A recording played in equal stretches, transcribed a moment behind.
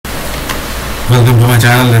Welcome to my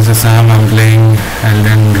channel. This is Sam. I'm playing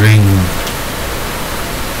Elden Ring.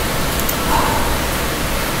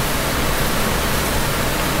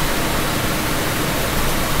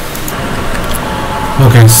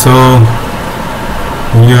 Okay, so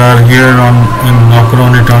we are here in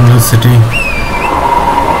Nocron Eternal City.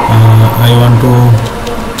 I want to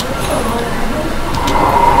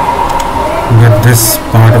get this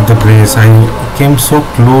part of the grace. I came so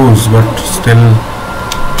close, but still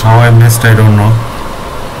how I missed, I don't know.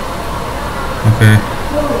 Okay,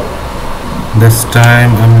 this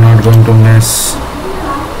time I'm not going to miss.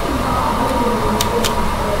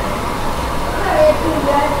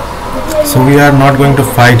 So we are not going to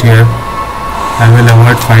fight here. I will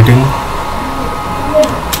avoid fighting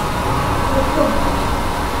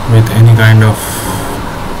with any kind of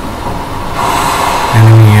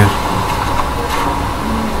enemy here.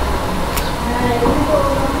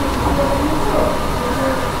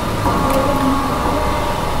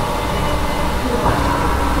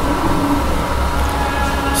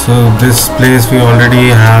 So this place we already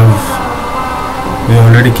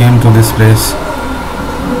came to this place.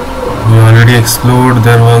 We already explored.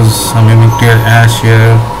 There was some mimicry ash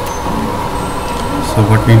here. So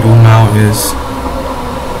what we do now is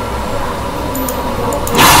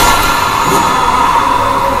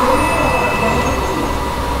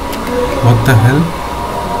what the hell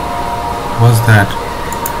was that?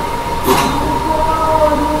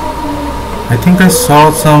 I think I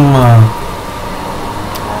saw some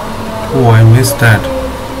oh, I missed that.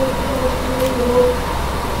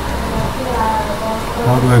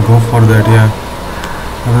 How do I go for that? Yeah,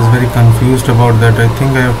 I was very confused about that. I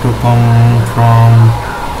think I have to come from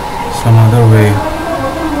some other way,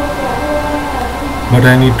 but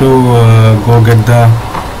I need to go get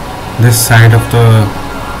this side of the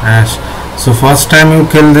ash. So first time you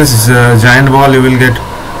kill this giant ball, you will get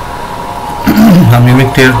a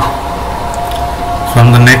mimic tail.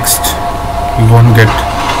 From the next you won't get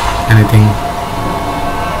anything.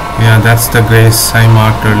 Yeah, that's the grace I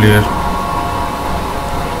marked earlier.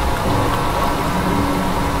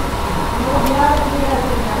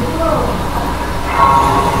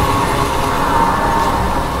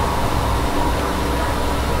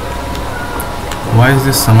 Why is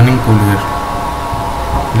this summoning pool here?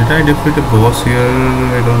 Did I defeat a boss here?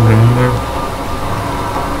 I don't remember.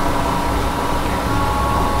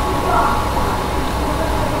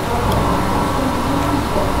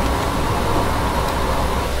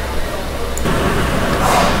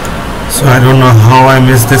 So I don't know how I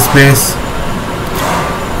missed this place.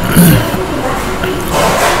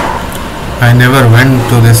 I never went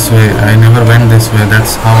to this way. I never went this way.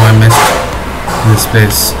 That's how I missed this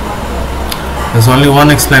place. There's only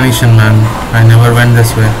one explanation, man. I never went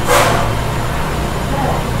this way.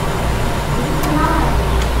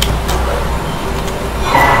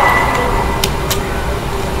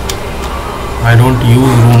 I don't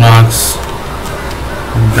use rune arcs.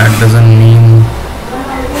 That doesn't mean...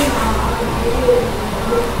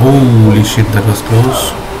 Holy shit, that was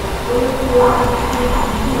close.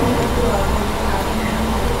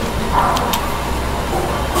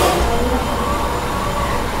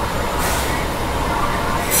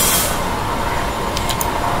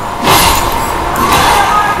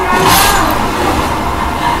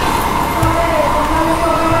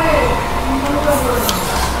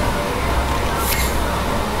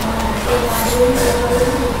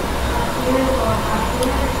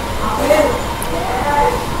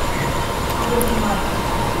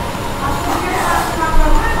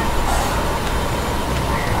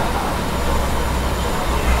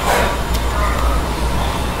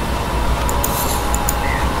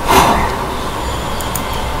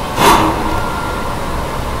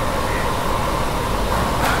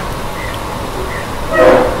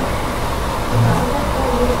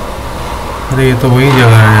 अरे ये तो वही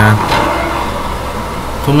जगह है यार.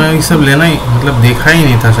 तो मैं ये सब लेना ही मतलब देखा ही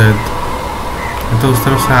नहीं था शायद. ये तो उस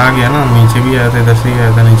तरफ से आ गया ना, नीचे भी आया था, इधर से ही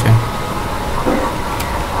आया था नीचे.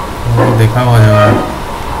 वो देखा हुआ जगह है.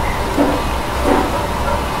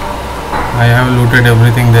 I have looted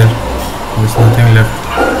everything there. There's nothing left.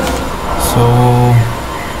 So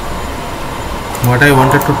what I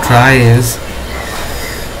wanted to try is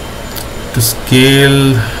to scale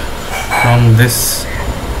from this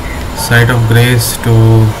site of grace to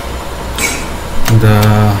the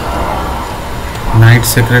night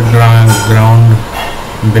sacred ground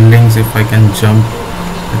buildings. If I can jump,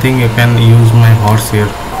 I think you can use my horse here.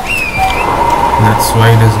 That's why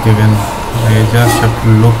it is given. I just have to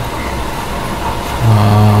look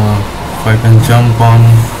if I can jump on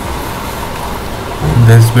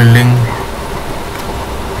this building.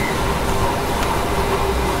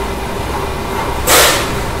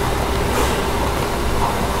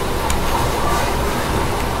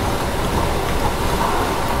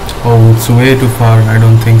 It's way too far. I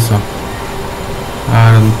don't think so.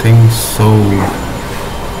 I don't think so.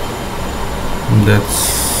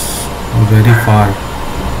 That's very far.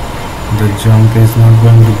 The jump is not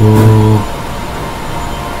going to go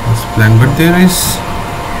as planned, but there is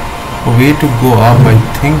a way to go up, I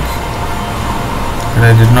think, that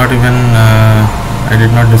I did not even I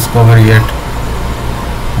did not discover yet.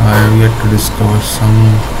 I have yet to discover some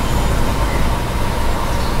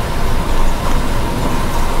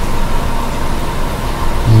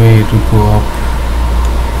way to go up.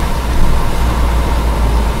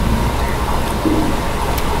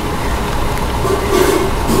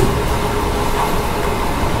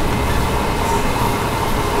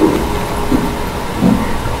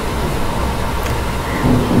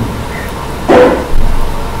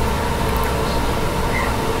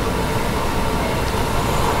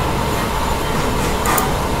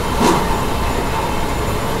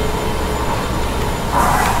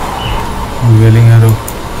 Wailing arrow.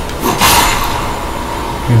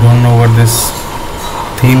 You don't know what this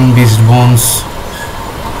thin beast bones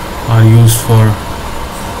are used for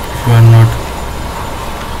if you are not.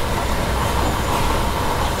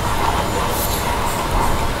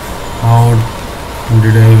 How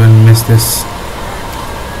did I even miss this?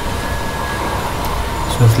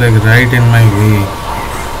 So it's like right in my way.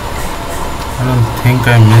 I don't think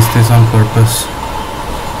I missed this on purpose.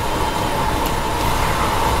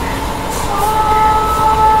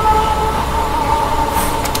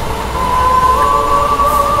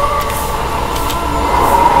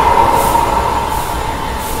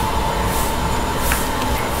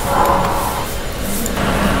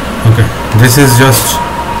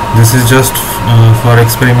 This is just for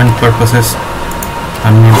experiment purposes.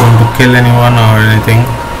 I'm not going to kill anyone or anything.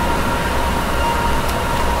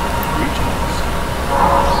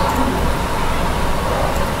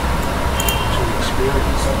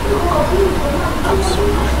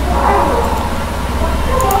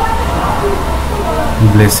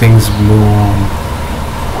 Blessings bloom.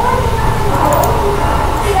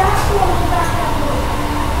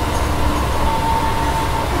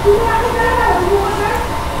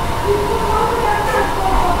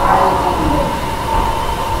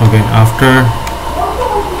 Okay, after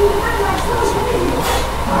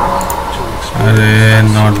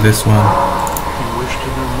not this one. He wished to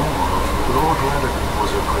know more. Lord Radigan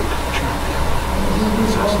was a great champion. He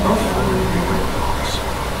possessed a very great loss.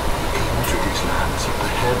 He came to these lands at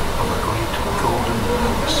the head of a great golden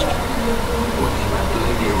host. When he met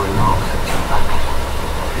Lady Renala in battle,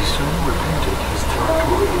 he soon repented his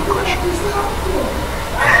territorial aggressions there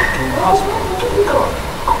and became husband to the Carly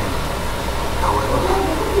Queen. However,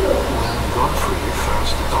 when Godfrey,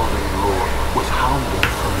 first Elden Lord, was hounded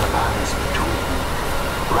from the lands between,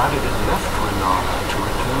 Radigan left Renala to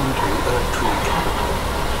return to Erdtree capital,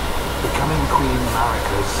 becoming Queen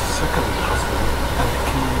Marika's second husband and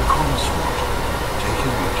king consort,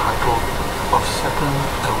 taking the title of second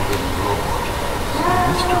Elden Lord. The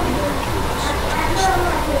mystery endures to this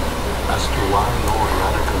day as to why Lord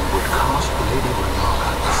Radigan would cast Lady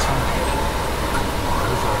Renala aside, and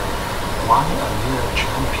moreover, why a mere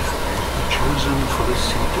champion be chosen for the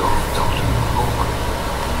seat of Elden Lord.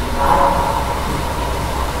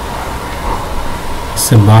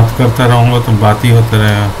 इससे बात करता रहूँगा तो बात ही होता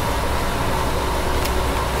रहेगा.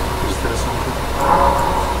 Is there something?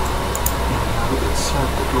 You know, it's said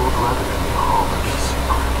that Lord Radigan harbored a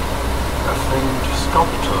secret. A famed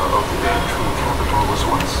sculptor of the Erdtree capital was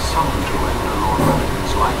once summoned to render Lord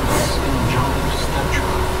Radigan's likeness in giant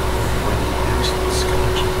stature when he used the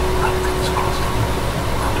skeleton in Radigan's closet.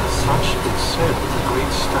 And as such, it's said that the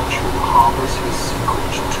great statue harbors his secret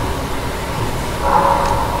too.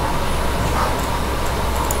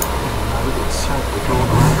 It's said that Lord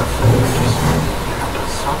Radigan is and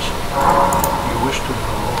as such, you wish to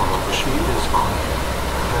know more of her. She is Queen,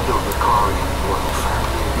 head of the Karian royal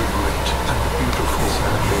family, great and beautiful.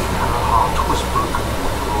 Sadly, her heart was broken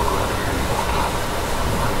when Lord Radigan left her.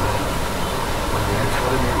 And then, when the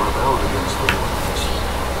Academy rebelled against the Lords,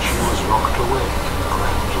 she was locked away in the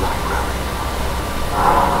Grand Library.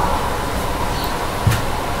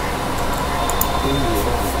 In the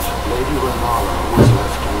end, Lady Renala was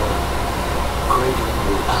left alone, cradling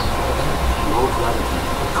the amber egg Lord Radigan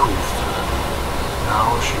bequeathed her. Now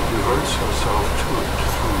she devotes herself to it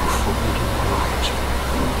through forbidden rite,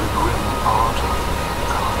 the grim art of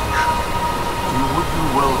reincarnation. You would do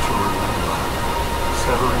well to remember,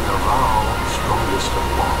 severing a vow, strongest of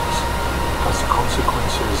bonds, has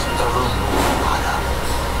consequences ever more dire.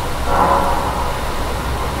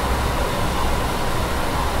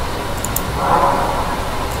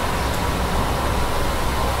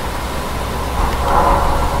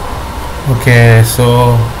 Okay,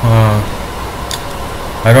 so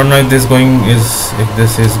I don't know if this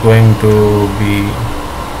is going to be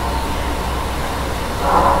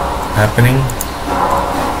happening,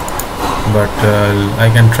 but I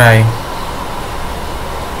can try.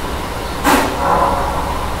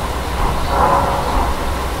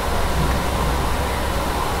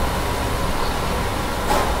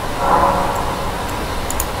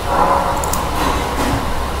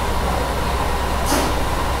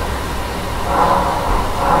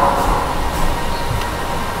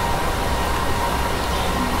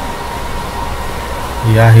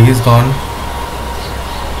 Yeah, he is gone.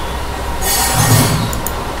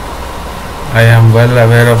 I am well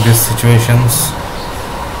aware of these situations.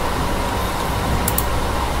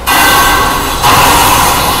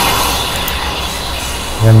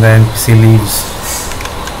 When the NPC leaves.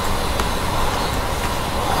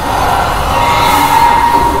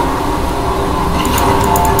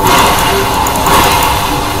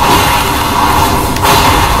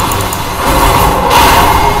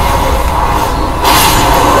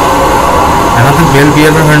 Another bell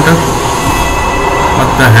bearer hunter? What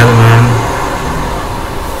the hell, man?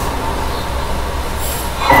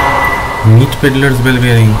 Meat peddlers bell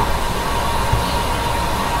bearing.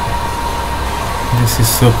 This is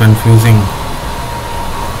so confusing.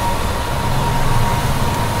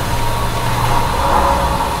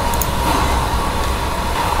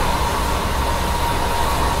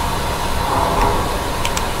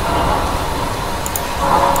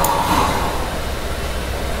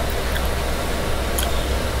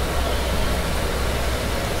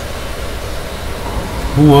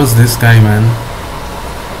 Who was this guy, man?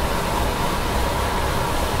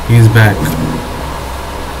 He's back.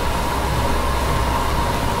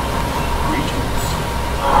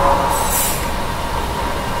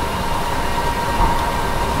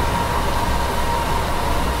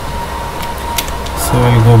 So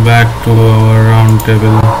I'll go back to our round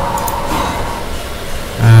table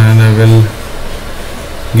and I will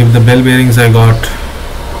give the bell bearings I got.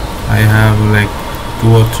 I have like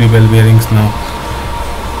 2 or 3 bell bearings now.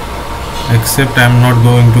 Except I'm not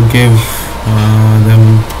going to give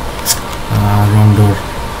them wrong door.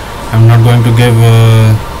 I'm not going to give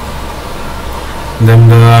them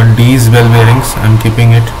the D's bell bearings. I'm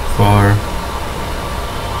keeping it for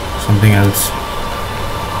something else.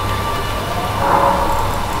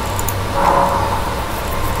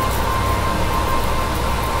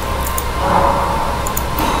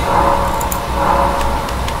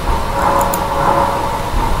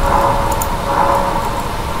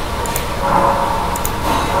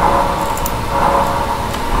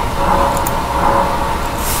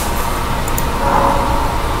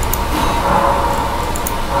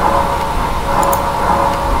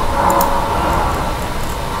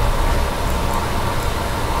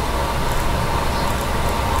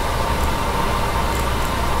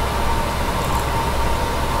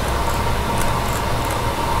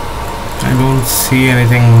 I don't see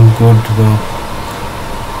anything good though,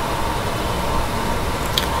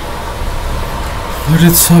 but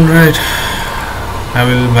it's alright. I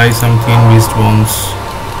will buy some thin beast bones.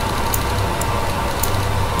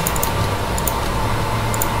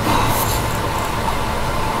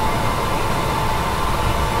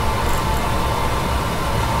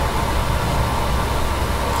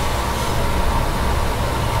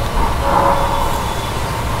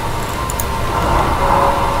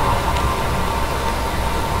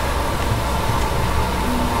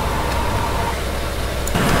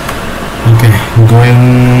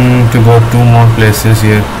 Going to go 2 more places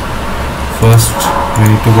here. First we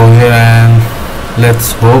need to go here and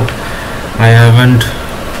let's hope I haven't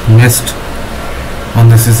missed on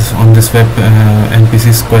this web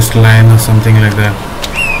NPC's quest line or something like that.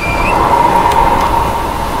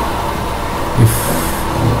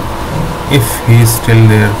 If he is still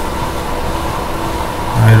there,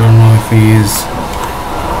 I don't know if he is.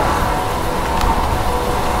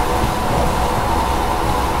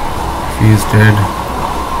 He is dead,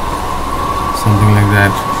 something like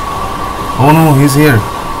that. Oh no, he's here.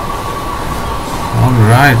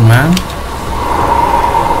 Alright, man.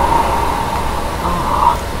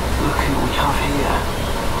 Ah, look who we have here.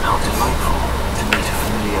 How delightful to meet a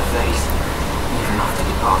familiar face, even after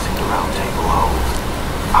departing the round table hold.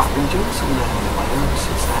 I've been doing some learning of my own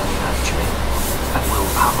since then, actually, and will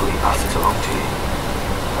happily pass it along to you.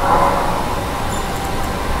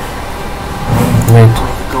 Wait.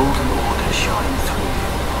 May the golden order shine through you.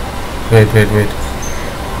 Wait.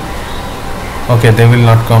 Okay, they will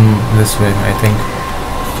not come this way, I think.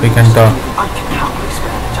 We can talk. I can happily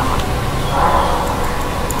spare the time.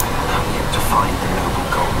 Have yet to find the noble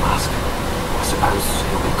gold mask. Was a suppose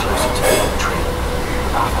he'll be closer to the entry. The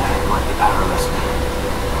path ahead might be perilous,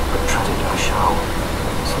 but tread it I shall.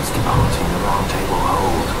 Since departing the Round Table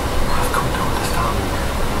Hold, I've come to understand,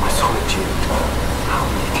 in my solitude, how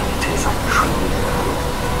little it is I truly know.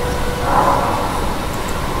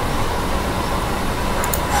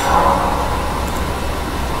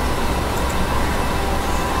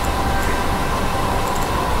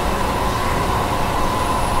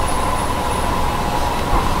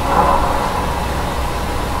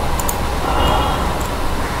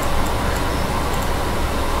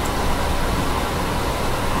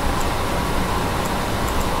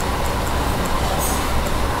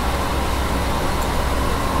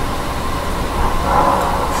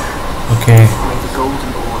 Okay. May the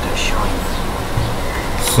golden order shine.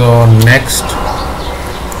 So next,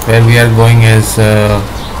 where we are going is I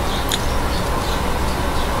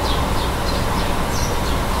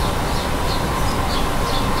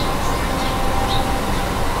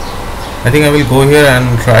think I will go here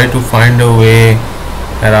and try to find a way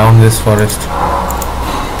around this forest.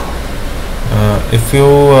 If you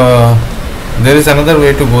there is another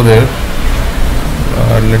way to go there.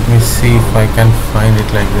 Let me see if I can find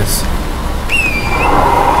it like this.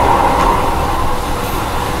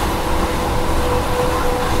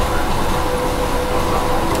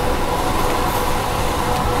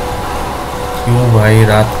 क्यों भाई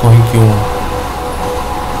रात को ही क्यों?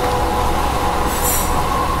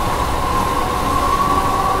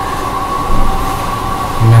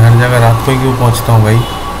 मैं हर जगह रात को ही क्यों पहुंचता हूँ भाई?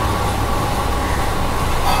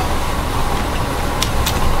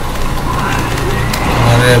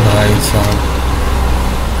 अरे भाई साहब,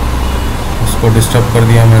 उसको डिस्टर्ब कर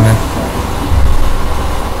दिया मैंने.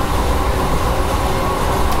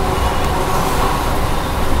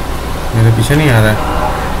 मेरे पीछे नहीं आ रहा है.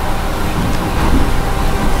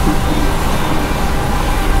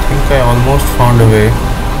 I almost found a way.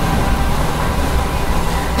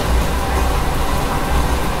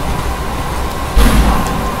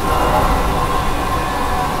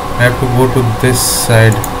 I have to go to this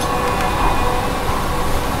side.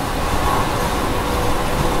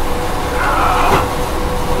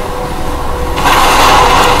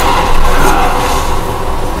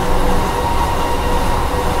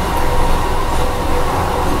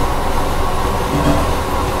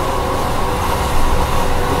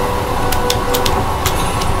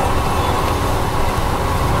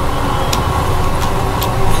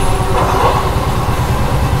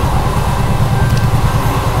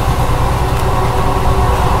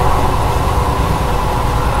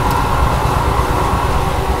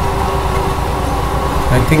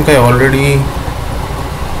 I think I already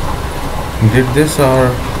did this,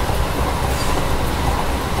 or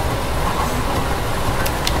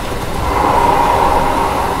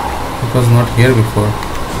it was not here before.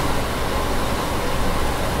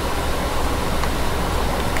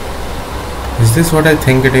 Is this what I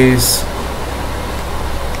think it is?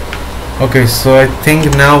 Okay, so I think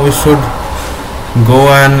now we should go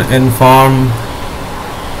and inform.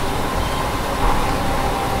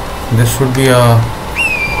 There should be a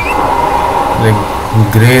like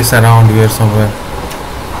grace around here somewhere.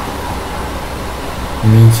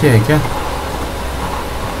 नीचे है क्या?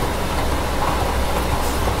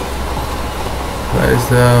 Where is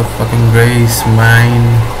the fucking grace? Mine.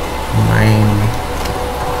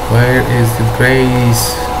 Where is the grace?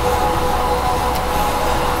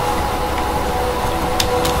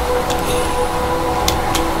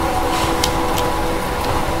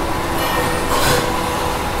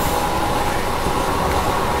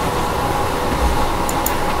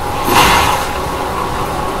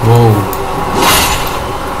 Whoa.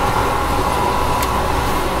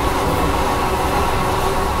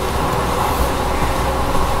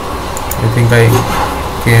 I think I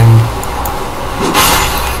came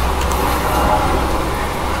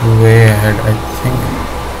way ahead. I think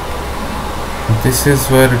this is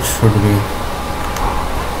where it should be.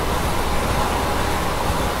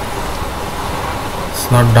 It's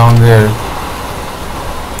not down there.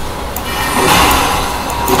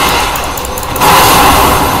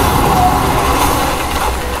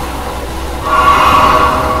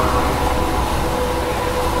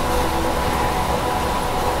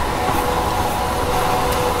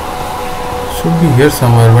 Should be here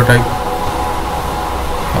somewhere, but I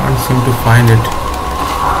can't seem to find it.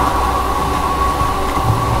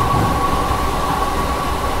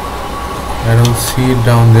 I don't see it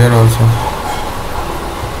down there also.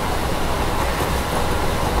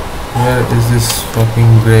 Where is this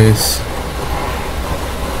fucking grace?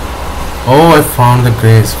 Oh, I found the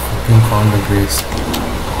grace. Fucking found the grace.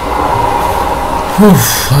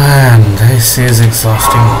 Oof, man, this is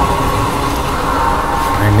exhausting.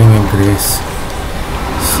 finding a grace.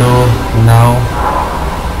 So now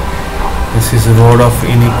this is road of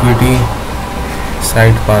iniquity,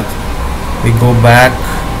 side path. We go back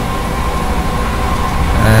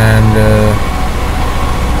and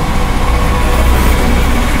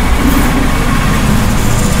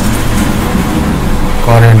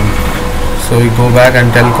Corin. So we go back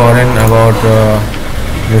and tell Corin about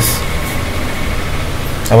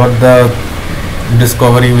about the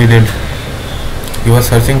discovery we did. He was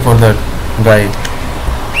searching for that guy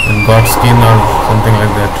with God skin or something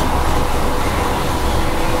like that.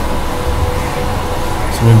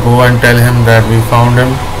 So we go and tell him that we found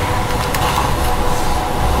him.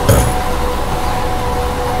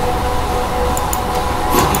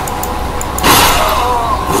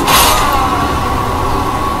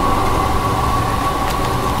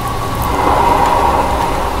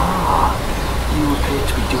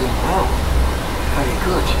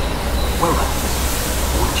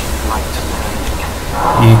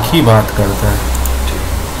 एक ही बात करता है.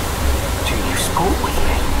 Do you sport with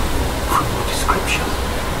me? From your description,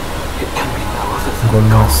 it can be no other than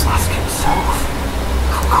Goodness. Mask himself.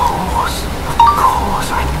 Of course,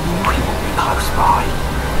 I knew he would be close by.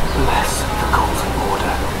 Bless the Golden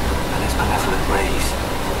Order and its benevolent rays,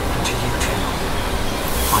 and to you too,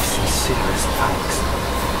 my sincerest thanks.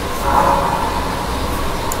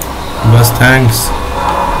 Best thanks.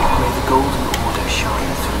 May the Golden Order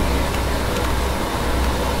shine through you.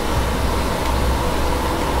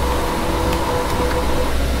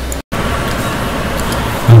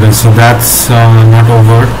 Okay, so that's not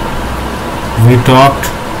over. We talked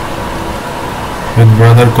with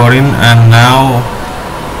Brother Corin, and now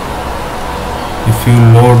if you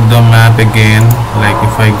load the map again, like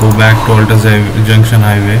if I go back to Altus Junction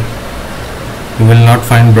Highway, you will not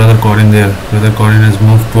find Brother Corin there. Brother Corin has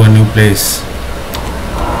moved to a new place,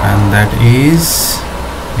 and that is,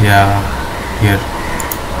 yeah, here.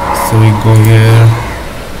 So we go here,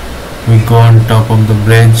 we go on top of the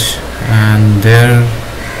bridge, and there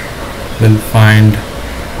we'll find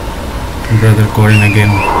Brother Corin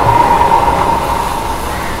again.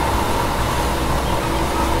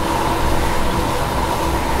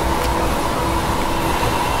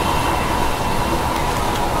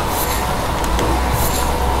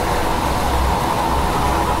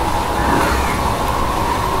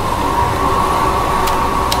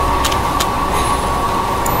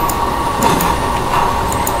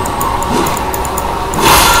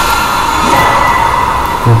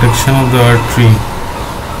 Protection of the earth tree.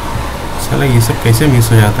 साला ये सब कैसे miss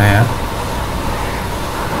हो जाता है यार.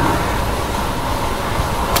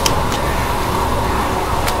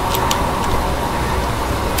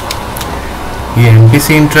 ये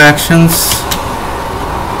NPC interactions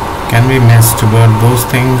can be missed, but those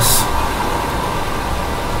things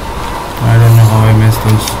I don't know how I missed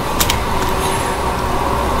those.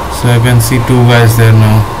 So I can see two guys there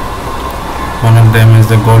now. One of them is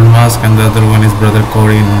the gold mask and the other one is Brother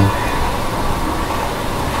Corin.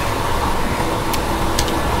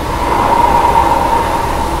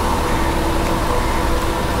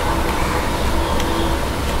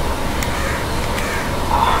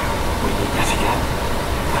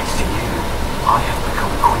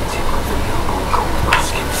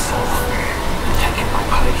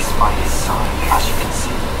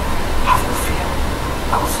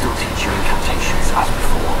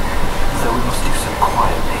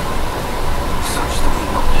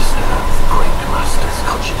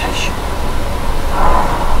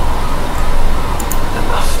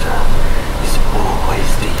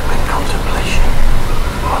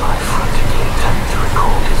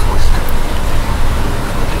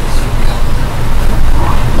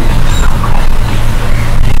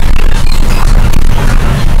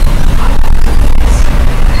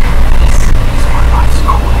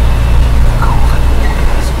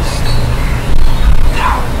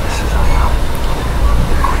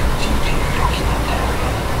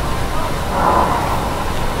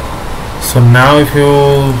 So now if you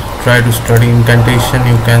try to study incantation,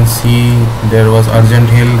 you can see there was urgent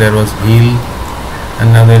heal, there was heal,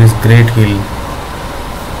 and now there is great heal.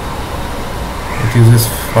 It uses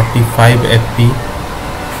 45 FP,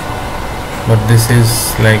 but this is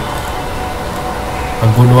like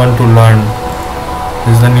a good one to learn.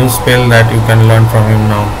 This is the new spell that you can learn from him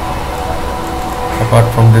now, apart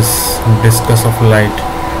from this discus of light.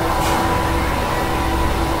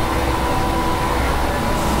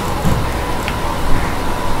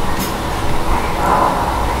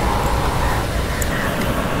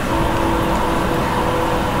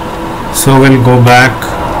 So we'll go back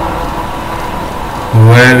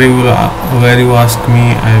where you asked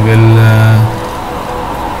me. I will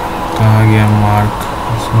कहाँ गया mark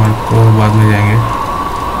mark को बाद में जाएंगे.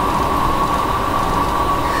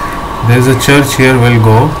 There is a church here. We'll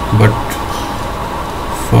go, but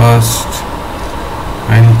first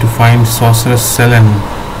I need to find Sorceress Selen,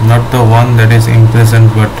 not the one that is imprisoned,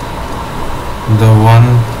 but the one.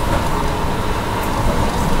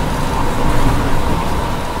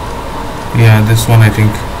 Yeah, this one. I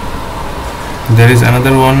think there is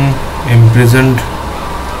another one imprisoned.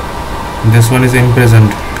 This one is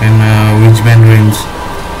imprisoned in Witchbane Ruins,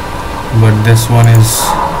 but this one is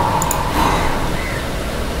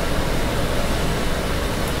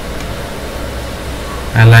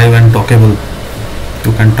alive and talkable.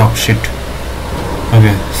 You can talk shit.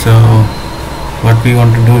 Okay, so what we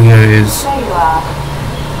want to do here is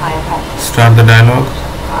start the dialogue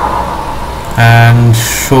and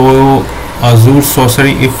show Azure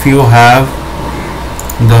sorcery if you have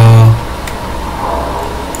the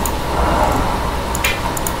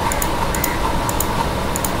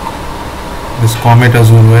this Comet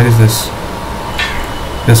Azure. Where is this?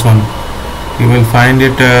 This one. You will find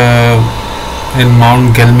it in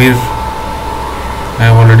Mount Gelmir. I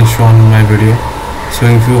have already shown my video. So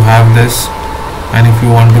if you have this and if you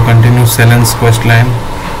want to continue Selen's quest line,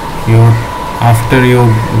 you after you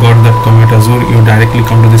got that Comet Azure, you directly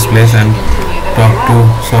come to this place and talk to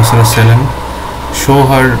Sorceress Selen. Show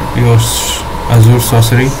her your Azure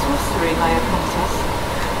sorcery.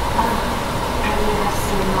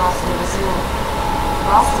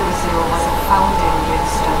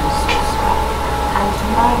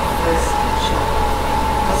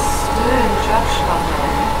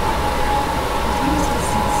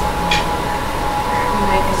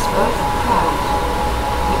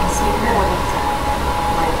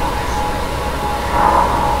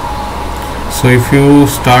 So if you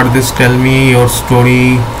start this, tell me your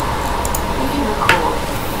story. If you recall,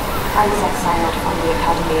 I was exiled from the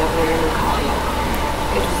Academy of Lucaria.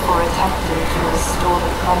 It was for attempting to restore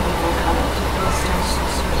the primeval current of Western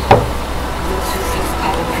sorcery. This was his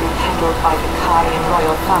pedigree handled by the Carian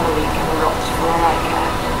royal family can rot for all I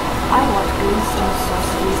care. I want Greenstone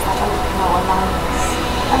sorceries that open our minds,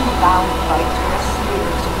 and bound by terrestrial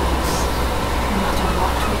rules, no matter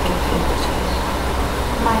what we give in return.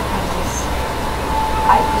 My apprentice,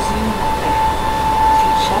 I presume that the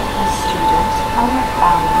teacher and student are not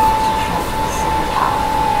bound to tread the same path.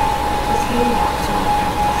 But hear me out, my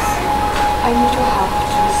apprentice. I need your help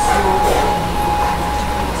to restore the primeval current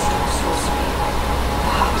of Greenstone sorcery.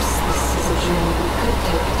 Perhaps this is a journey we could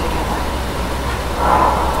take together.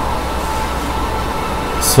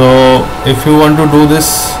 So if you want to do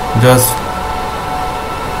this, just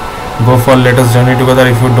go for Let Us Journey Together.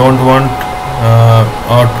 If you don't want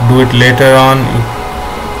or to do it later on,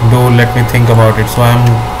 do let me think about it. So I am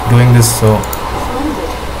doing this. So Splendid.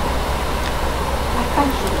 I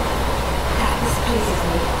thank you. This pleases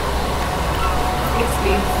me. It's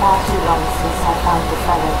been far too long since I found the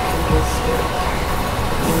fellow kindred spirit.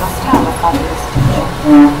 You must have a fabulous teacher.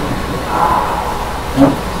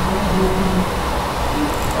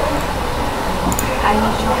 I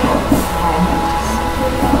need your help, my apprentice.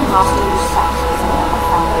 Master Lusat is another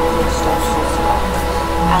family of Greenstone sorcerer,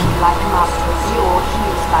 and like Master Azure, he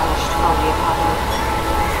was banished from the Academy.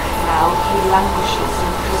 Now he languishes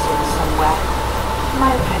in prison somewhere.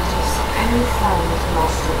 My apprentice, can you find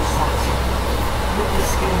Master Lusat? With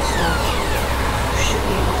this Greenstone key, you should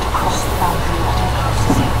be able to cross the boundary that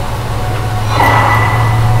encloses him.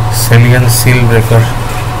 Celian Sealbreaker.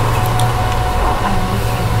 I need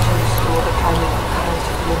him to restore the primeval current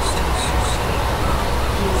of Greenstone sorcery.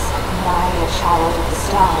 He's nigh a child of the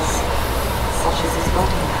stars, such as his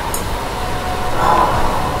body now.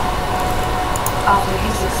 After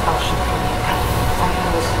his expulsion from the Academy, I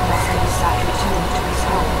heard Master Lusat returned to his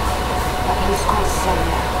home, that was called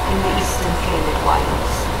Celia, in the eastern Caelid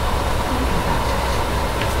wilds. Think about it.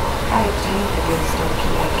 I obtained the Greenstone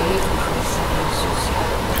key I gave him from a Celian sorcerer.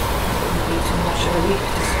 It would be too much of a leap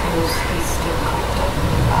to suppose he's still cooped up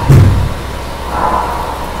nearby.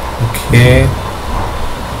 Okay.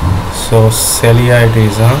 So Celia it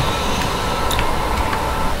is, huh?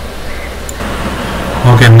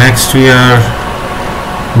 Okay, next we are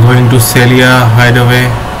going to Celia Hideaway.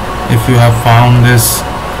 If you have found this,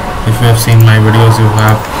 if you have seen my videos, you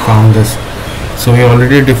have found this. So we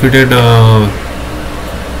already defeated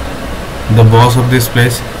the boss of this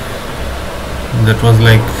place. That was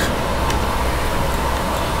like,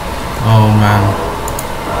 oh man.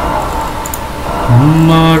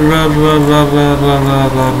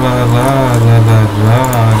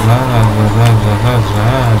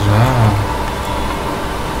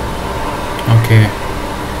 Okay,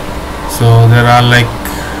 so there are like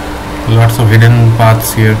lots of hidden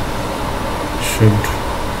paths here. Should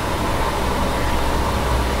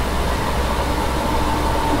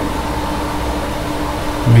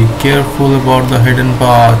Be careful about the hidden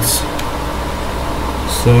paths.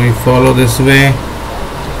 So we follow this way.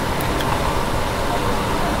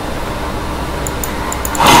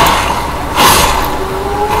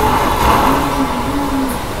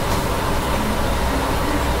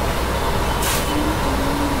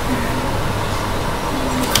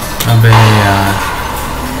 अबे यार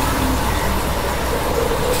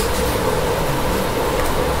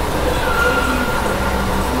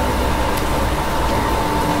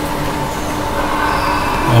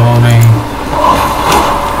ओ नहीं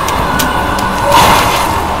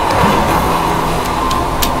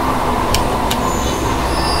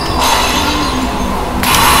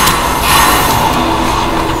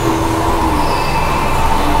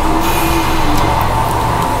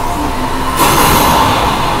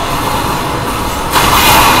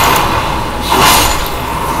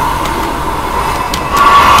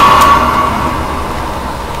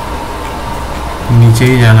नीचे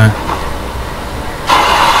ही जाना है.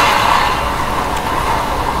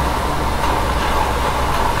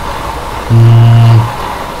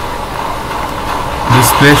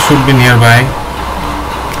 This place should be nearby.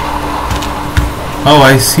 Oh,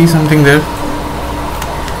 I see something there.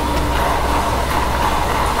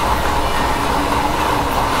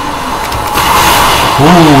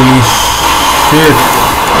 Holy shit.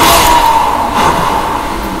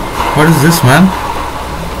 What is this, man?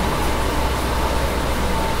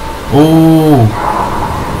 Oh,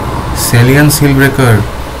 Salian seal breaker.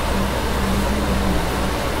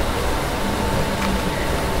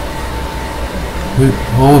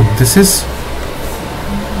 Oh, this is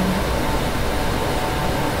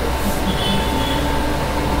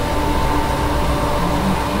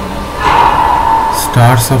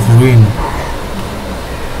Stars of Ruin.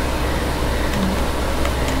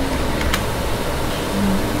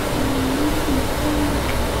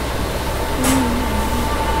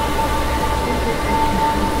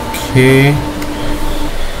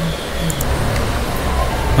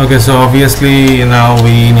 Okay, so obviously now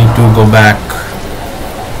we need to go back.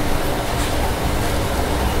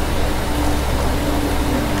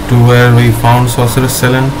 To where we found Sorcerer's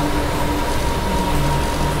Selen.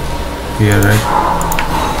 Here, right?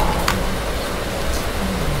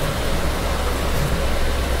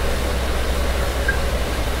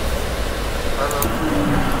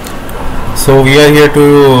 So we are here to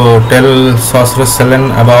tell Sorcerer's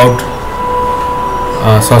Selen about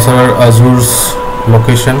Sorcerer Azur's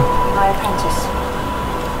location. My apprentice,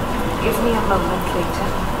 give me a moment later.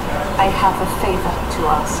 I have a favor to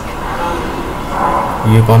ask.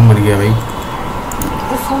 ये कौन मर गया भाई?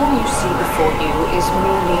 The form you see before you is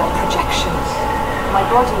merely a projection. My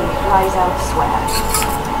body lies elsewhere,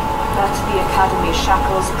 but the Academy's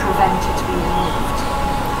shackles prevent it being moved.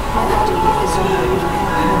 My body is on the beacon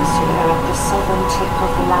peninsula at the southern tip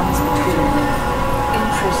of the lands between,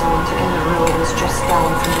 imprisoned in the ruins just down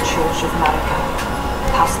from the Church of Marika,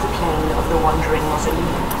 past the plain of the Wandering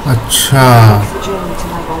Mausoleum. अच्छा. Take the journey to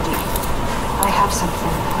my body. I have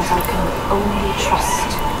something that I can only trust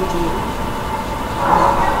with you.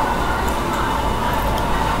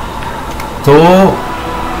 तो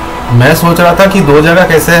मैं सोच रहा था कि दो जगह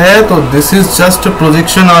कैसे है, तो दिस इज जस्ट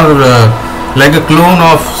प्रोजेक्शन और like a clone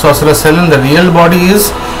of Sorcerer's Selen. The real body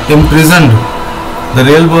is imprisoned. The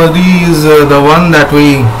real body is the one that we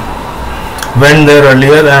went there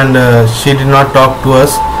earlier, and she did not talk to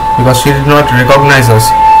us because she did not recognize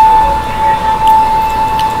us.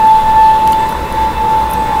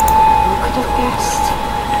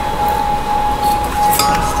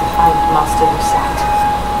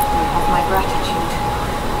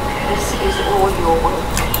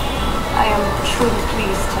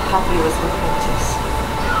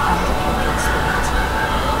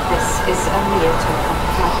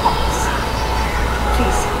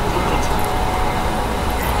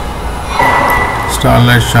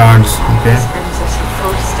 Starlight shards, okay. This brings us a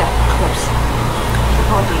full step closer. The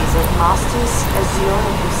bodies of Masters Azure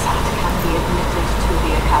and Husat can be admitted to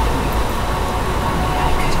the Academy. Only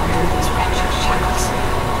I could undo these wretched shackles.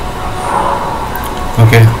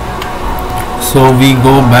 Okay. So we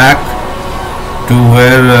go back to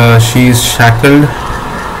where she is shackled.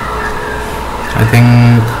 I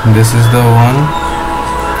think this is the one.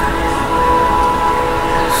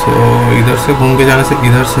 So इधर से घूम के जाने से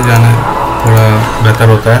इधर से जाना थोड़ा बेहतर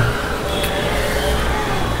होता है.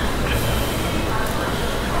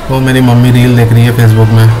 वो मेरी मम्मी रील देख रही है फेसबुक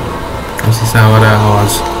में, उसी से आ रहा है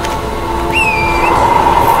आवाज़.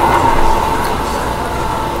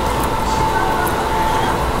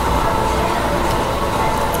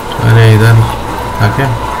 अरे इधर था क्या?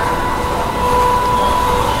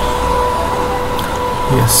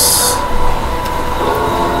 Yes.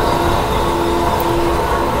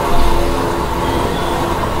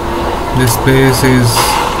 This place is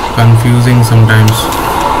confusing sometimes.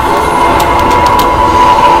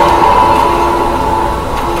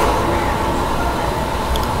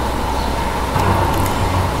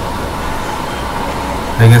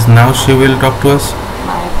 I guess now she will talk to us.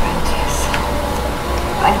 My apprentice,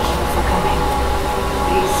 thank you for coming.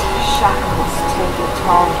 These shackles take a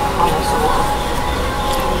toll on us all.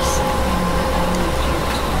 There is something I need you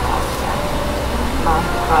to look after. My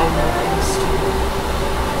primal instinct.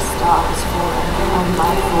 The star has fallen and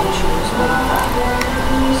my fortunes waver.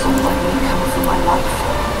 Someone may come for my life.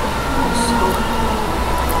 And so,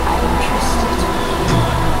 I entrusted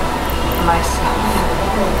myself.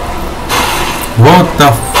 What the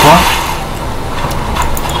fuck?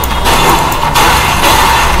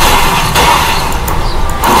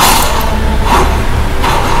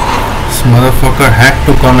 This motherfucker had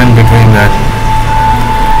to come in between that.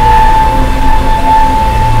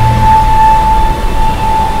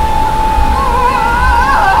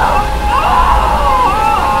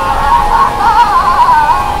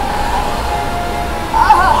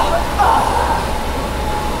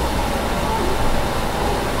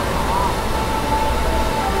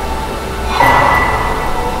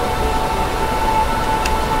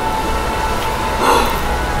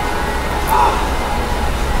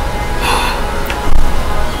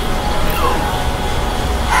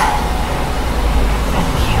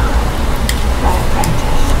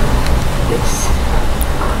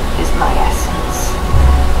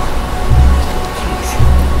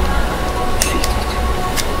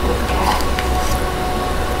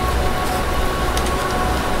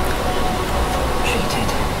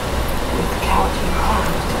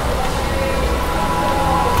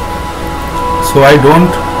 So I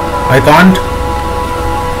can't.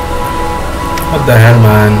 What the hell,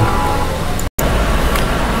 man?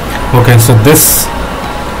 Okay, so this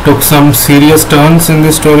took some serious turns in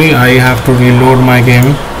the story. I have to reload my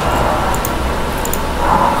game.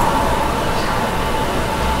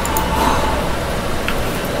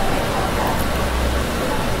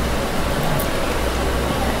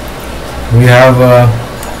 We have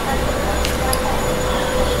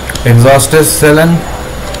exhausted Selen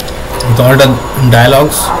with all the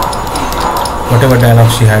dialogues, whatever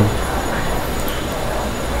dialogue she had.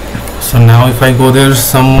 So now if I go there,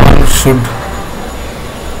 someone should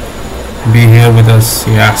be here with us.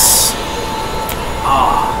 Yes.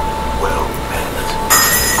 Well met.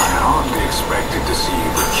 I hardly expected to see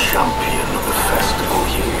the champion of the festival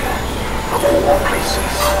here. Of all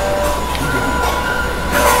places. You didn't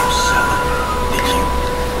know Selen, did you?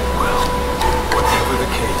 Well, whatever the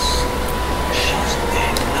case, she's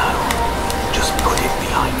dead now. Just put it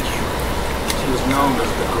behind you. She was known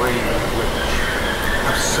as the Grave Witch.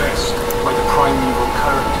 Obsessed by the primeval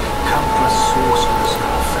current, countless sorcerers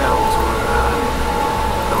fell to her hand.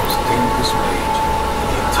 Those thinkers made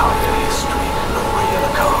the entire history of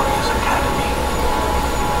Realicaria's academy.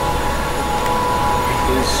 It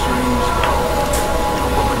is strange though. The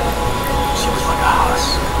woman, she was like a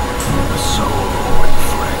husk, a soul already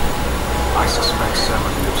fled. I suspect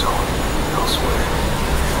Selen lives on elsewhere.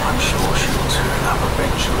 I'm sure she'll turn up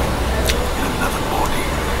eventually in another body.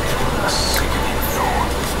 A sickening thought,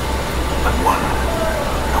 but one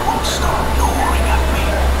that won't stop gnawing at me.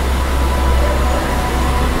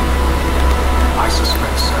 I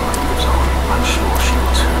suspect Selen lives on. I'm sure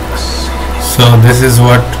she'll turn a sickening. So this is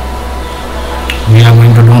what we are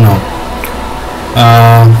going to do now.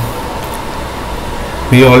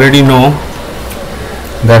 We already know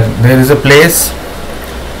that there is a place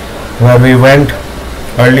where we went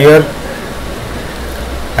earlier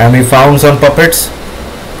and we found some puppets.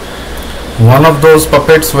 One of those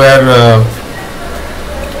puppets were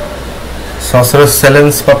Sorceress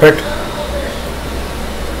Selen's puppet.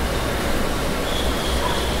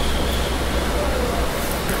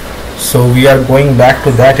 So we are going back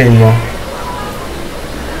to that area.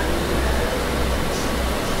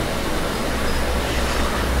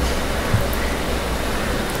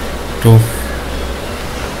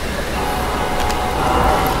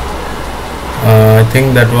 I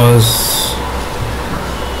think that was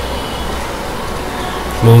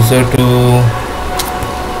closer to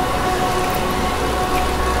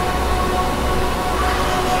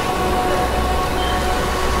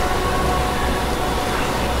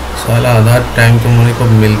साला आधा time तो मुझे को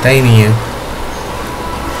मिलता ही नहीं है.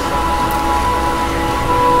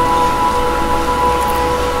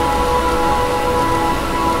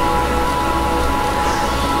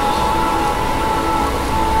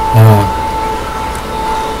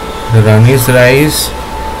 The Rani's Rise,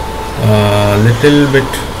 little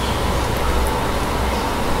bit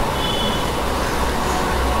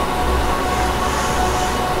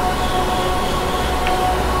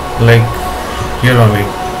like here only.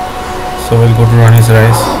 So we'll go to Rani's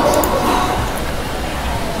Rise.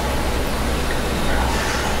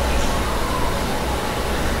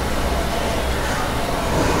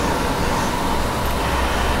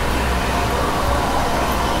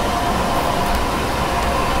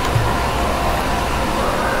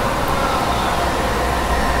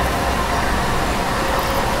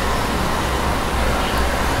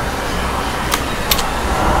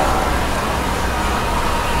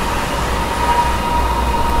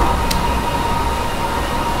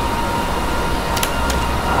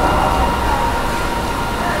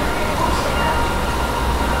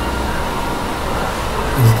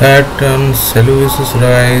 That Seluvis's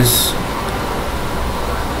Rise.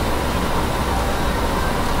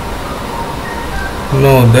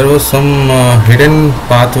 No, there was some hidden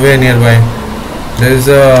pathway nearby. There is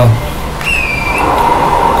a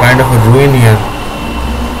kind of a ruin here.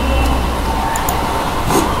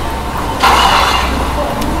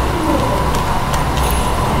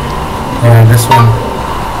 Yeah, this one.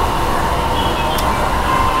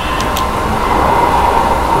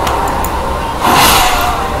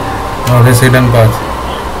 Oh, this hidden path.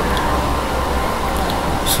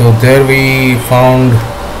 So there we found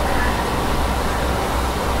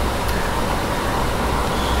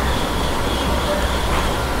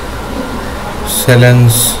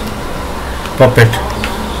Selen's puppet.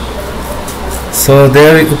 So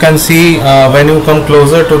there you can see when you come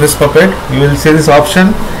closer to this puppet, you will see this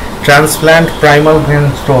option, transplant primal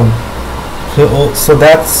green stone. So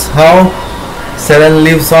that's how Selen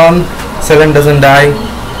lives on. Selen doesn't die.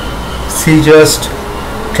 She just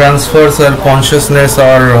transfers her consciousness,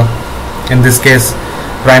 or in this case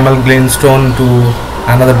primal glintstone, to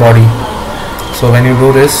another body. So when you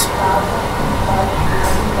do this,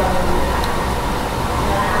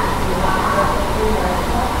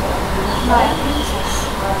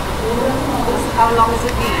 how long has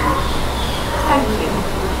it been? Thank you.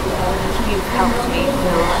 You've helped me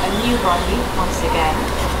fill a new body once again.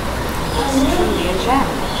 It's truly a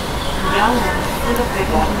gem. Young and full of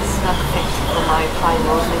vigor, snug fit for my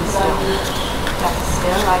primal glintstone. Better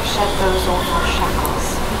still, I've shed those awful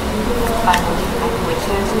shackles. Finally, I can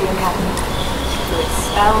return to the Academy to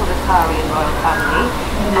expel the Tharian royal family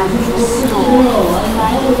and restore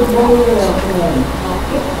my primal glintstone. I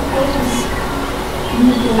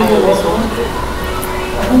hope this all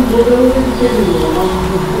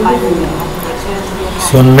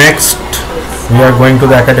so next we are going to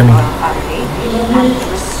the Academy.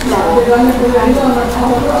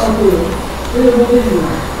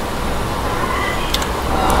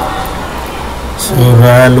 So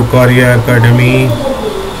Royal Lucaria Academy.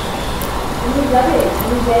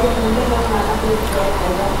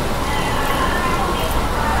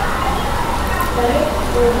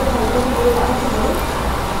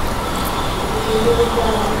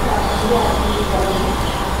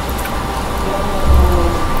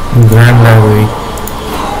 Grand Library.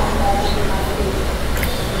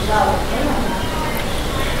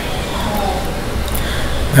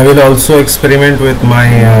 I will also experiment with my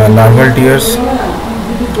larval tears,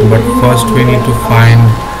 but first we need to find.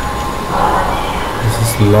 This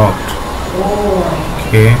is locked.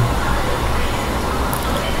 Okay.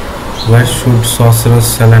 Where should Sorcerer's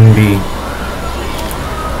Selen be?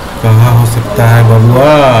 कहाँ हो सकता है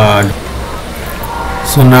बबुआ?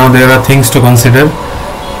 So now there are things to consider.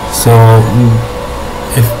 So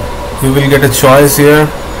if you will get a choice here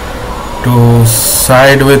to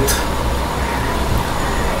side with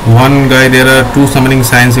one guy, there are two summoning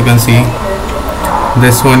signs you can see.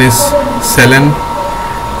 This one is Selen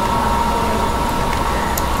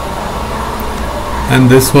and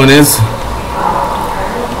this one is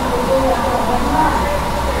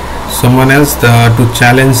someone else to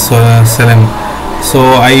challenge Selen. So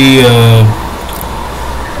I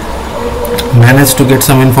managed to get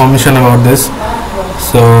some information about this.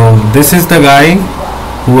 So this is the guy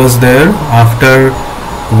who was there after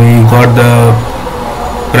we got the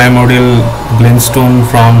primordial glintstone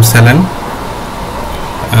from Selen.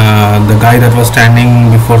 The guy that was standing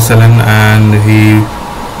before Selen and he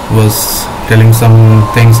was telling some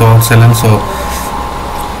things about Selen. So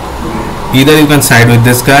either you can side with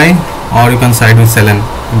this guy or you can side with Selen.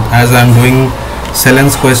 As I am doing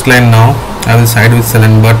Selen's questline now, I will side with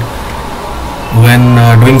Selen, but when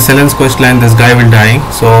doing Selen's questline this guy will die,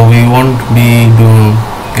 so we won't be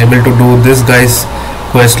able to do this guy's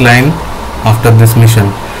questline after this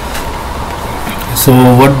mission. So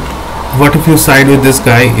what if you side with this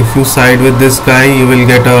guy? If you side with this guy, you will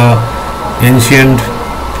get a ancient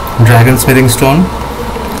dragon smithing stone,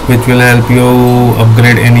 which will help you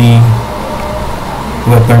upgrade any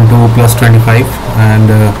weapon to +25, and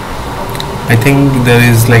I think there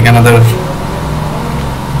is like another,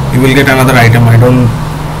 you will get another item. I don't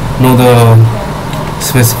know the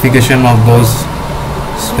specification of those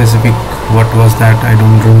specific, what was that, I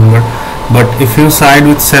don't remember. But if you side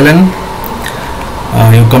with Selen,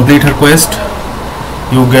 you complete her quest,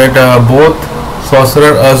 you get both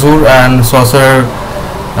Sorcerer Azur and Sorcerer,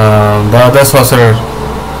 the other Sorcerer,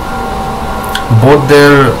 both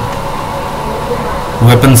their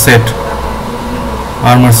weapon set,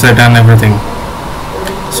 armor set and everything.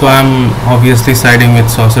 So I'm obviously siding with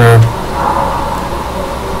Sorcerer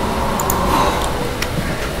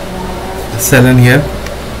Selen here.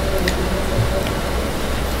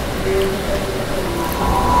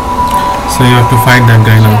 So you have to fight that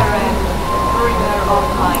guy now.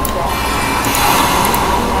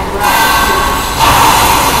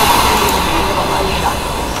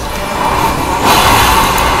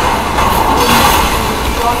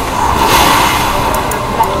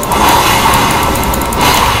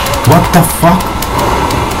 What the fuck?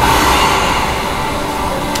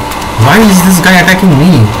 Why is this guy attacking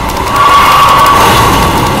me?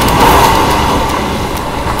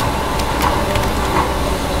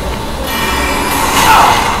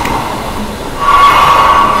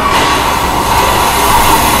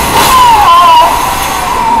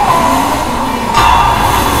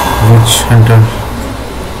 Witch Hunter.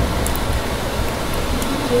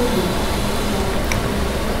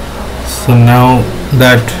 So now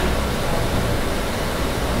that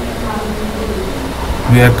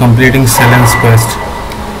we are completing Selen's quest,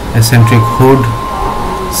 eccentric hood,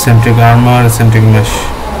 eccentric armor, eccentric mesh.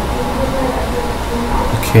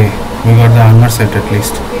 Okay, we got the armor set at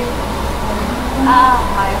least. Ah,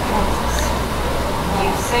 my apprentice.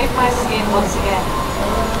 You've saved my skin once again.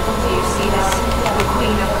 Do you see this? The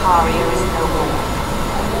Queen of Caria is no more.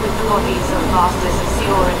 With the bodies of Masters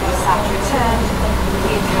Azure and Lusat returned,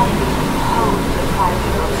 the Academy hold the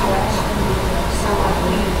tribunal current. So have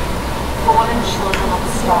we, fallen children of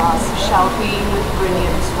the stars, shall beam with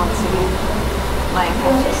brilliance once again. My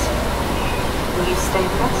apprentice, will you stay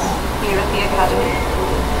with us here at the Academy?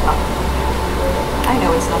 Oh. I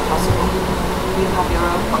know it's not possible. You have your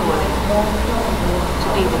own calling. To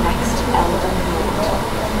be the next Elden Lord.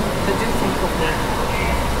 But do think of me,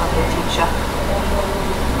 of your teacher.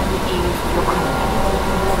 On the eve of your coming,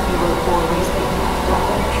 you will always be my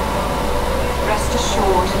guide. Rest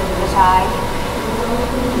assured that I,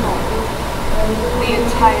 the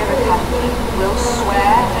entire Academy, will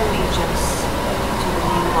swear allegiance to the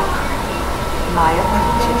new one. My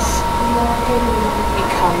apprentice.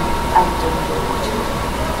 Become Elden Lord.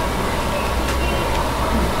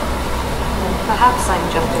 Perhaps I'm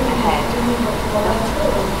jumping ahead, but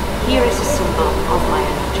here is a symbol of my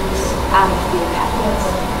allegiance and the Academy's.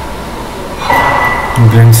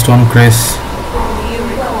 Glintstone Crest. Do you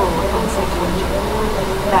recall upon Sacred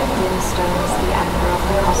that Glintstone is the emperor of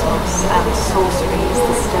the cosmos and sorcery is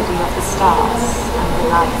the study of the stars and the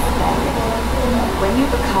life therein? When you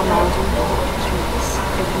become Elden Lord through this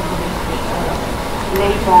illuminate me,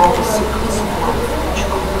 lay bare the secrets of life which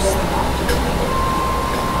cross the boundary.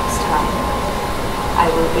 Next time, I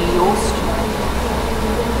will be your student.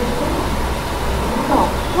 Oh,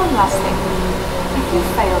 one last thing. If you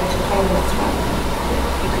fail to claim the throne,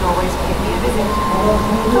 you can always pay me a visit.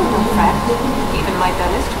 Don't fret. Even my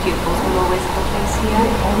dullest pupils will always have a place here.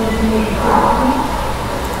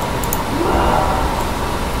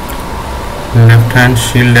 Left hand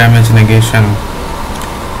shield damage negation.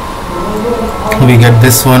 We get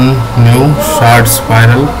this one new, shard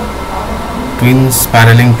spiral, twin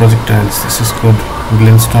spiraling projectiles. This is good.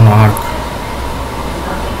 Glintstone arc.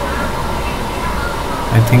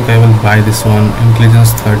 I think I will buy this one.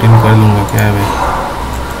 Intelligence 13 कर लूँगा क्या है भाई?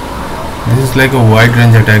 This is like a wide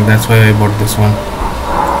range attack. That's why I bought this one.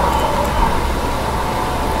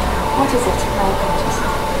 What is it, my apprentice?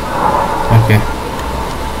 Okay.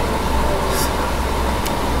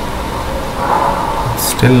 It's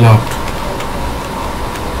still locked.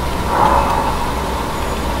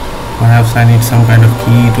 Perhaps I need some kind of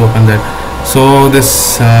key to open that. So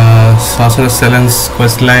this Sorcerer Selen's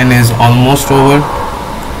quest line is almost over.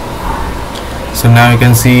 So now you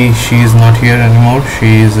can see she is not here anymore.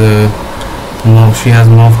 She is she has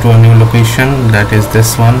moved to a new location. That is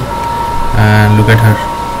this one. And look at her.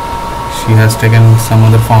 She has taken some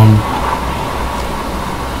other form.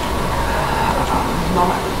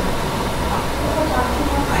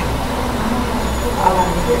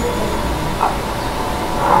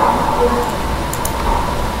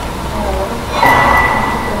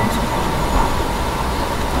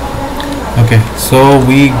 Okay, so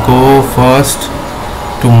we go first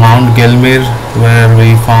to Mount Gelmir, where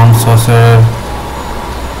we found Sorcerer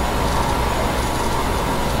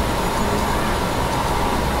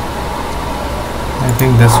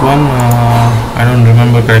think this one, I don't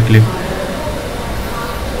remember correctly.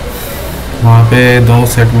 वहाँ पे 2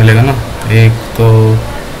 set मिलेगा ना, एक तो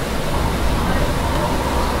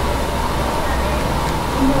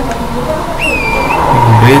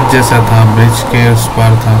bridge जैसा था, bridge के उस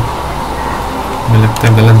पार था, मुझे लगता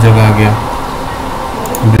है गलत जगह आ गया।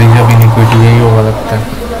 ब्रिज ऑफ इनइक्विटी यही होगा लगता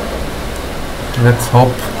है। Let's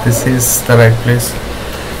hope this is the right place.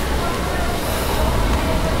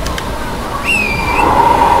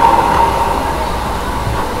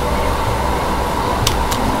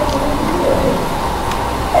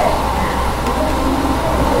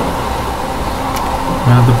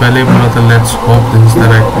 मैंने तो पहले ही बोला था let's hope this is the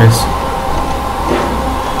right place.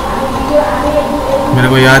 मेरे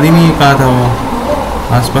को याद ही नहीं है कहाँ था वो,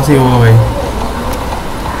 आसपास ही होगा भाई।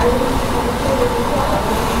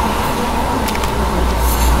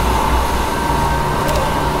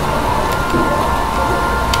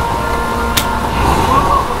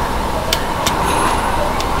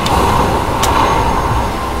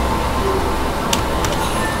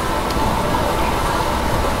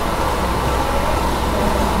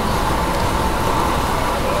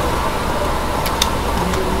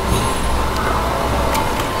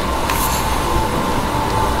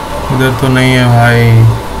 इधर तो नहीं है भाई,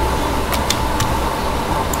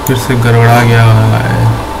 फिर से गड़बड़ा गया है,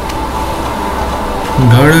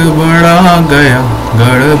 गड़बड़ा गया,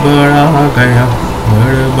 गड़बड़ा गया,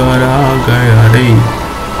 गड़बड़ा गया रे।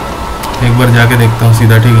 एक बार जाके देखता हूँ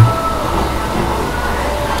सीधा, ठीक है।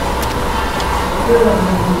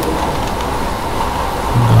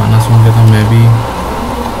 गाना सुन के तो मैं भी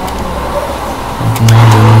अपने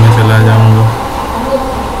दुनिया में चला जाऊंगा।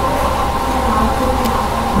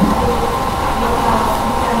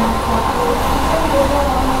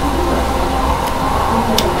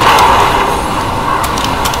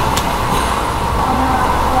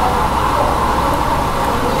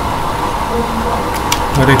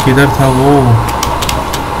 अरे किधर था वो?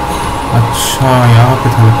 अच्छा यहाँ पे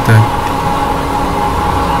था लगता है।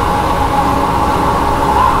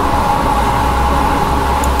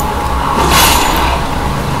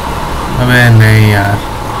 अबे नहीं यार,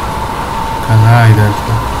 कहाँ इधर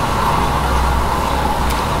था?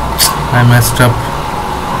 I messed up.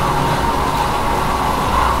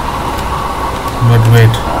 But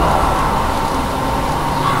wait.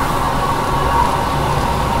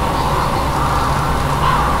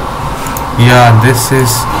 Yeah, this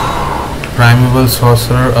is Primeval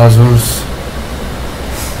Sorcerer Azur's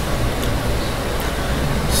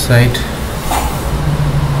site.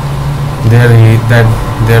 There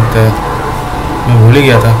मैं भूल ही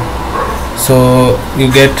गया था। So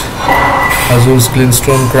you get Azur's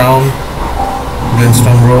Glintstone Crown,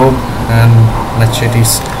 Glintstone Robe, and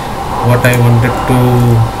machetes. What I wanted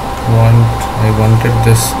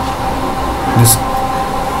this.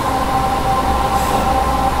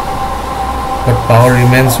 But power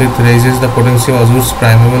remains with raises the potency of Azur's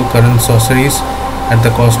primeval current sorceries at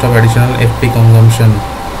the cost of additional FP consumption.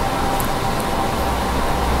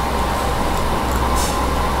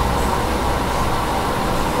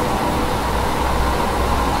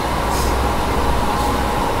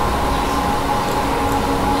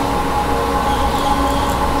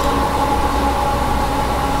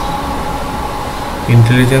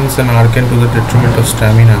 Intelligence and Arcane to the detriment of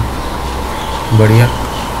stamina. बढ़िया।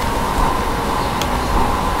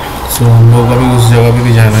 तो हम लोग अभी उस जगह पे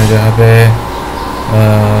भी जाना है जहाँ पे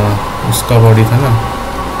उसका बॉडी था ना,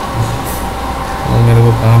 वो मेरे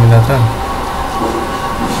को कहाँ मिला था?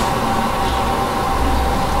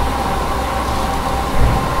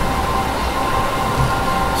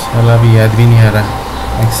 साला अभी याद भी नहीं आ रहा।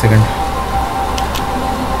 एक second.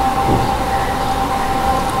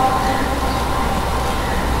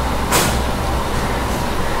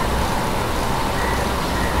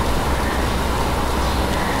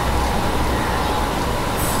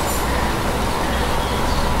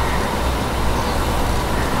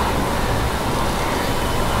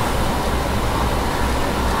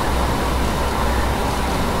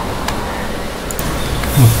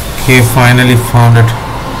 Okay, finally found it.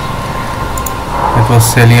 It was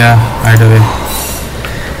Celia Hideaway.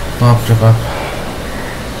 बाप रे बाप।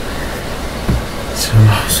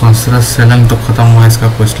 चलो, सॉर्सरर सेलन तो खत्म हुआ इसका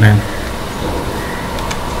क्वेस्ट लाइन।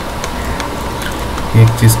 एक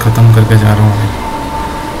चीज खत्म करके जा रहा हूँ।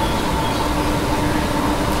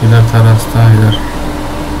 इधर था रास्ता, इधर।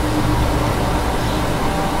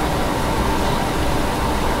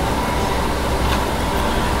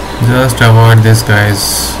 Just avoid this, guys.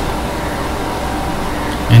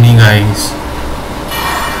 Any guys.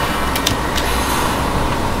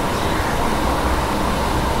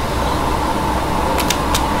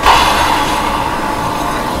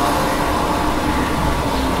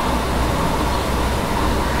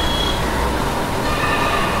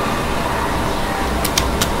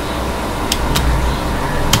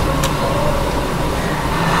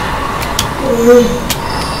 ये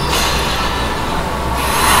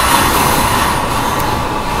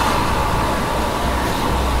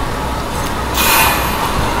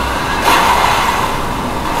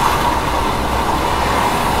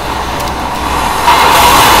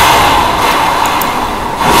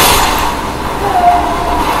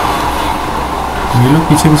लोग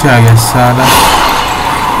पीछे पीछे आ गया साला।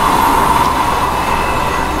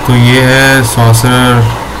 तो ये है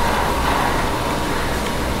सॉसरर,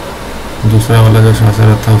 दूसरा वाला जो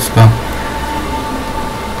सॉसरर था उसका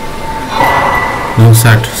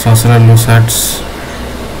लूसेट, सॉसरर लूसेट्स,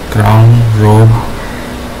 क्राउन, रोब,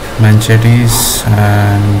 मैंचेटीज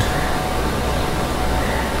and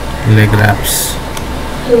leg wraps.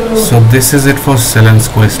 So this is it for Selen's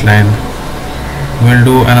quest line. We'll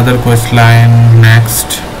do another quest line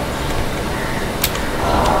next.